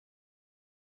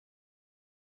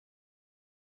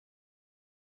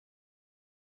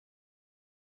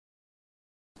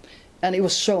And it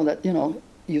was shown that, you know,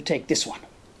 you take this one.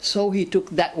 So he took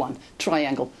that one,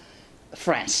 triangle,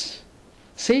 France.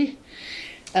 See?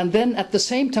 And then at the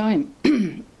same time,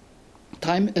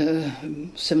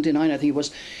 79 I think it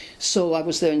was, so I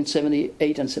was there in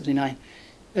 78 and 79,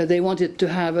 they wanted to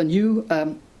have a new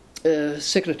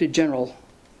Secretary General.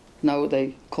 Now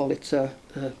they call it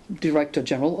Director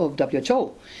General of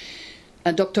WHO.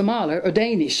 And Dr. Mahler, a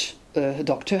Danish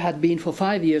doctor, had been for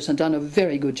 5 years and done a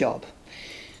very good job.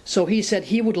 So he said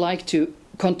he would like to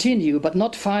continue, but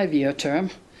not 5-year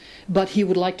term, but he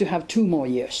would like to have 2 more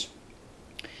years.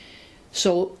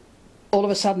 So all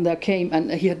of a sudden there came,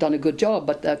 and he had done a good job,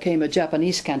 but there came a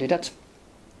Japanese candidate,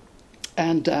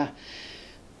 and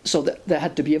so there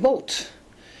had to be a vote.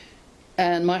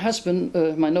 And my husband,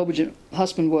 my Norwegian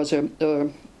husband, was a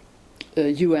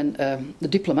UN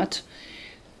diplomat,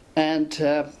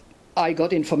 and I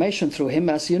got information through him.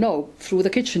 As you know, through the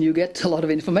kitchen you get a lot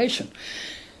of information.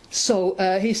 So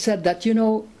he said that, you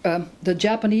know, the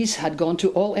Japanese had gone to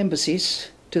all embassies,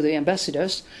 to the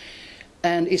ambassadors,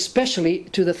 and especially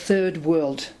to the third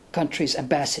world countries'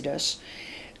 ambassadors.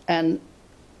 And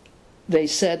they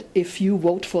said, if you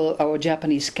vote for our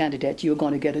Japanese candidate, you're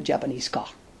going to get a Japanese car.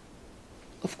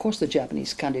 Of course the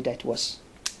Japanese candidate was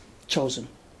chosen.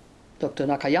 Dr.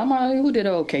 Nakayama, who did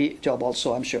an okay job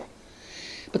also, I'm sure.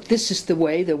 But this is the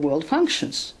way the world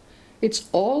functions. It's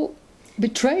all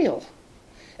betrayal.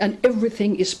 And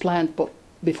everything is planned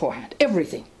beforehand.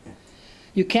 Everything.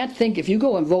 You can't think, if you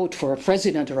go and vote for a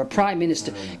president or a prime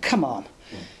minister, come on.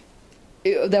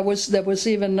 There was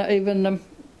even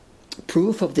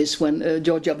proof of this when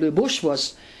George W. Bush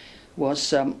was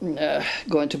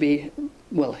going to be,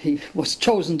 well, he was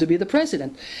chosen to be the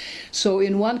president. So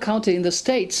in one county in the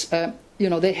States, you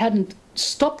know, they hadn't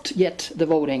stopped yet the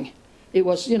voting. It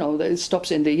was, you know, it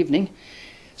stops in the evening.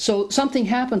 So something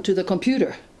happened to the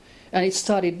computer, and it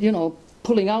started, you know,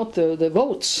 pulling out the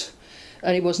votes.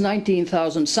 And it was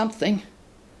 19,000 something.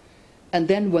 And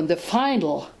then when the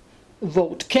final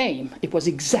vote came, it was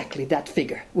exactly that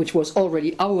figure, which was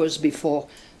already hours before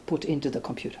put into the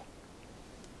computer.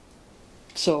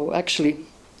 So actually,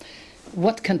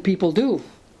 what can people do?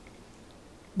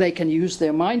 They can use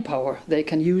their mind power. They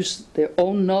can use their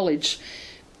own knowledge.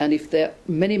 And if there are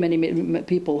many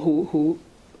people who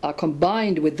are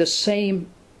combined with the same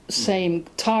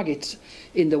target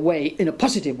in a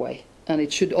positive way, and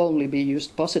it should only be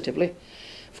used positively.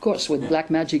 Of course, with black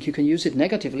magic you can use it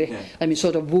negatively. I mean,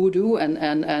 sort of voodoo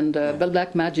and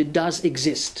black magic does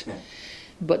exist,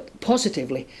 but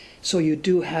positively. So you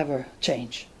do have a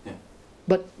change.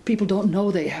 But people don't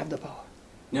know they have the power.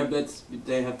 No, but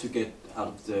they have to get out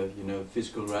of the, you know,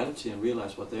 physical reality and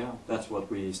realize what they are. That's what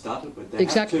we started with.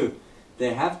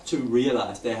 They have to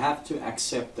realize. They have to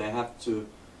accept. They have to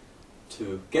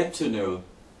get to know.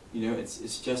 You know,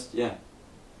 it's just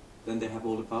then they have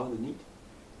all the power they need.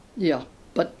 Yeah,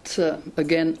 but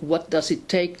again, what does it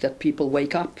take that people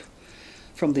wake up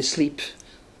from this sleep?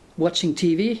 Watching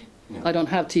TV? Yeah. I don't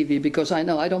have TV because I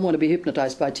know I don't want to be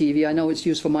hypnotized by TV. I know it's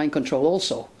used for mind control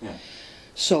also. Yeah.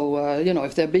 So, you know,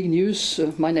 if they're big news,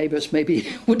 my neighbors maybe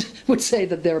would say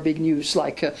that they're big news,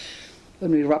 like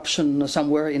an eruption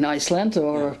somewhere in Iceland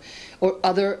or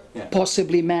other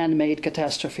possibly man-made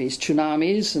catastrophes,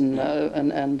 tsunamis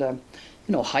and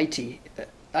you know, Haiti.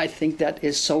 I think that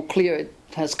is so clear. It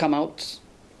has come out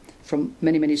from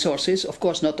many sources. Of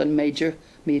course, not in major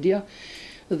media.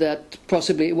 That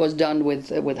possibly it was done with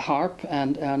HAARP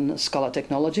and Scala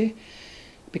technology,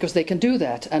 because they can do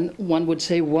that. And one would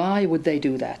say, why would they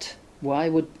do that? Why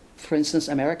would, for instance,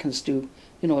 Americans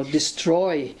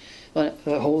destroy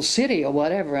a whole city or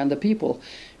whatever and the people?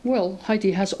 Well,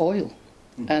 Haiti has oil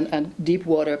and deep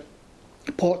water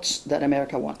ports that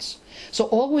America wants. So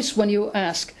always when you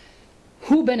ask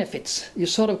who benefits, you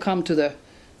sort of come to the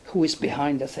who is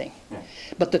behind the thing.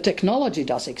 But the technology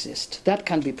does exist. That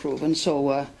can be proven.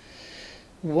 So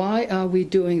why are we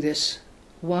doing this?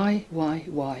 Why?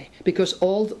 Because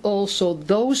also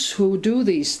those who do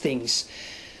these things,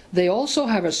 they also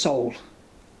have a soul,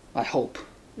 I hope.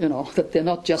 You know, that they're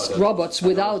not just robots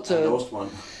without...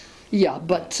 Yeah,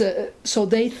 but so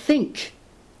they think,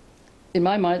 in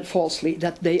my mind falsely,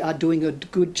 that they are doing a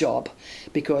good job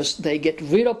because they get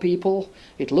rid of people,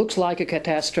 it looks like a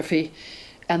catastrophe,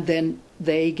 and then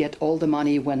they get all the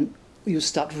money when you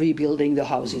start rebuilding the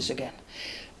houses again.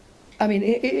 I mean,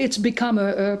 it's become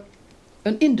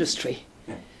an industry.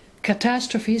 Yeah.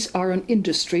 Catastrophes are an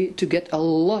industry to get a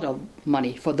lot of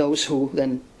money for those who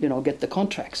then, you know, get the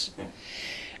contracts. Yeah.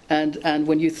 And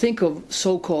when you think of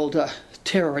so-called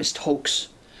terrorist hoax,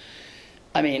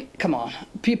 I mean, come on,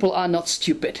 people are not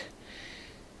stupid.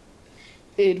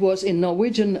 It was in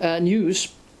Norwegian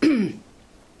news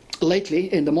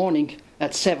lately in the morning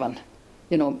at 7.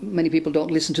 You know, many people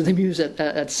don't listen to the news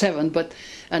at 7, but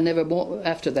and never more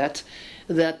after that.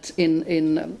 That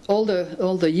in all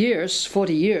the years,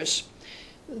 40 years,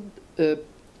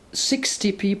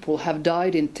 60 people have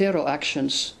died in terror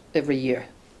actions every year,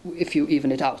 if you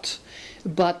even it out.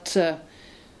 But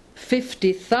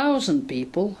 50,000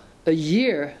 people a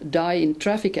year die in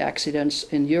traffic accidents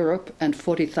in Europe, and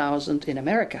 40,000 in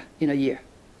America in a year.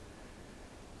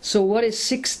 So what is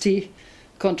 60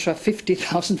 contra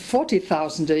 50,000,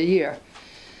 40,000 a year?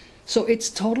 So it's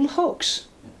total hox.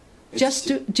 Yeah.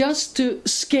 Just to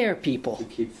scare people. To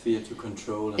keep fear to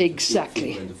control and exactly. to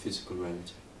keep fear in the physical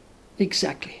reality.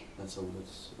 Exactly. That's all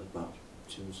it's about.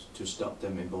 To stop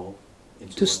them involved.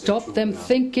 To stop them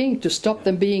thinking, to stop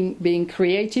them being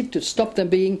creative, to stop them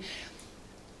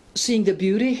seeing the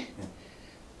beauty. Yeah.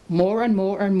 More and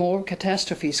more and more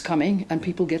catastrophes coming, and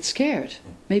people get scared.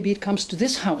 Yeah. Maybe it comes to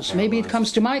this house, maybe it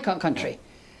comes to my country. Yeah.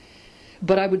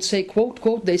 But I would say, quote,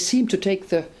 quote, they seem to take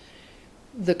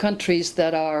the countries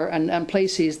that are, and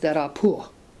places that are poor,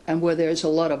 and where there's a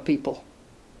lot of people.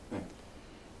 Yeah.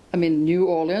 I mean, New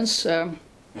Orleans,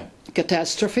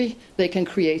 catastrophe, they can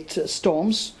create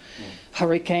storms,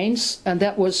 hurricanes, and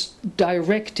that was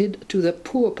directed to the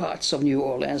poor parts of New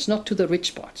Orleans, not to the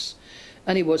rich parts.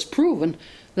 And it was proven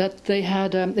that they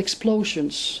had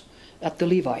explosions at the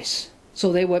Levi's.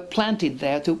 So they were planted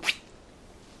there to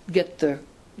get the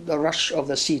rush of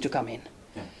the sea to come in.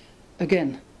 Yeah.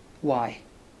 Again, why?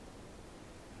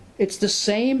 It's the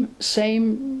same,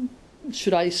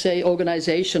 should I say,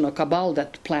 organization or cabal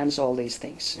that plans all these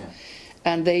things. Yeah.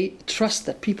 And they trust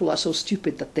that people are so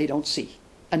stupid that they don't see.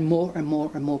 And more and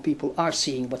more and more people are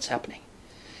seeing what's happening.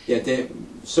 Yeah,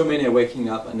 so many are waking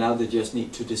up, and now they just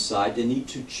need to decide. They need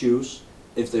to choose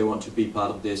if they want to be part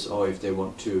of this or if they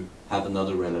want to have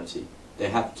another reality. They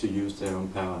have to use their own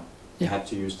power. They have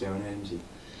to use their own energy.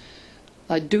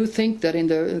 I do think that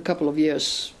in a couple of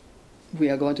years we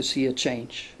are going to see a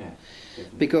change. Yeah,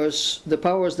 because the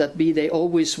powers that be, they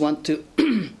always want to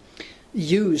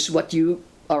use what you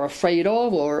are afraid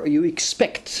of or you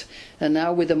expect. And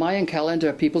now with the Mayan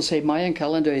calendar, people say Mayan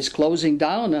calendar is closing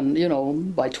down, and you know,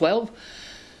 by 12.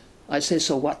 I say,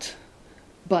 so what?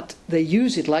 But they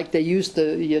use it like they used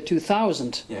the year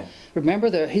 2000. Yeah. Remember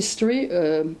the history?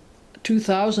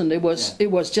 2000. It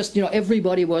was just, you know,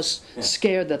 everybody was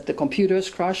scared that the computers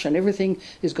crash and everything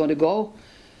is going to go.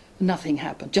 Nothing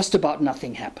happened. Just about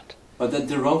nothing happened. But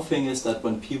the wrong thing is that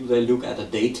when people they look at a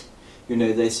date, you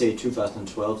know, they say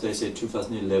 2012, they say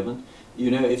 2011. You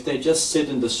know, if they just sit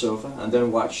in the sofa and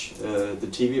then watch the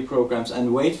TV programs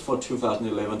and wait for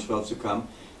 2011-12 to come,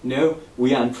 no,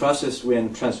 we are in process, we are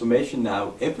in transformation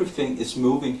now. Everything is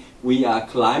moving. We are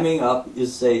climbing up, you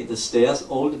say, the stairs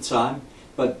all the time.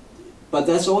 But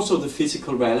that's also the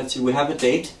physical reality. We have a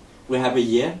date, we have a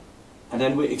year, and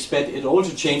then we expect it all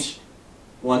to change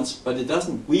once, but it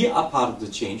doesn't. We are part of the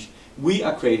change. We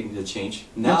are creating the change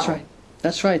now. That's right.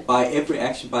 That's right. By every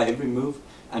action, by every move.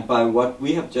 And by what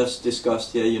we have just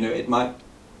discussed here, you know, it might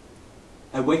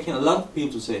awaken a lot of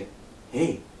people to say,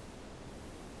 hey,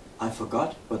 I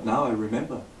forgot, but now I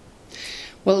remember.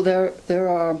 Well, there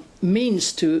are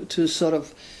means to sort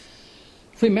of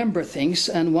remember things,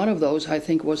 and one of those, I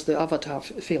think, was the Avatar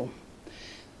film.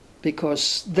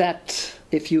 Because that,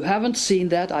 if you haven't seen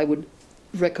that, I would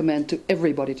recommend to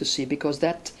everybody to see, because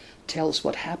that tells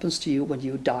what happens to you when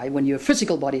you die, when your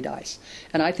physical body dies.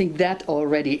 And I think that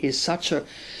already is such a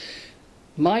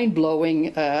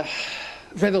mind-blowing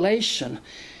revelation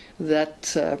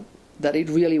that it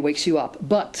really wakes you up.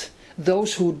 But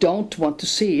those who don't want to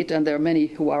see it, and there are many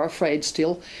who are afraid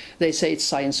still, they say it's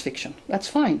science fiction. That's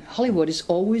fine. Hollywood is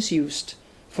always used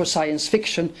for science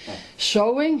fiction,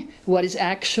 showing what is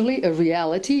actually a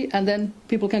reality, and then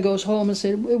people can go home and say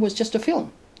it was just a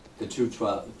film. The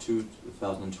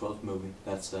 2012 movie,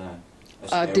 that's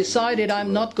I've decided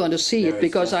I'm not going to see it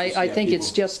because I think people,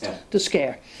 it's just to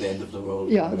scare. The end of the world.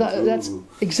 Yeah, that's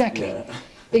exactly. Yeah.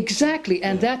 Exactly,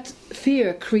 and that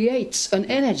fear creates an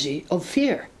energy of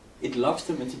fear. It locks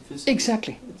them into physical.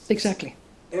 Exactly, exactly.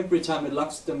 Every time it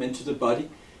locks them into the body,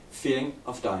 fearing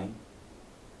of dying.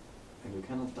 And you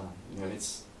cannot die. You know,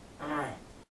 it's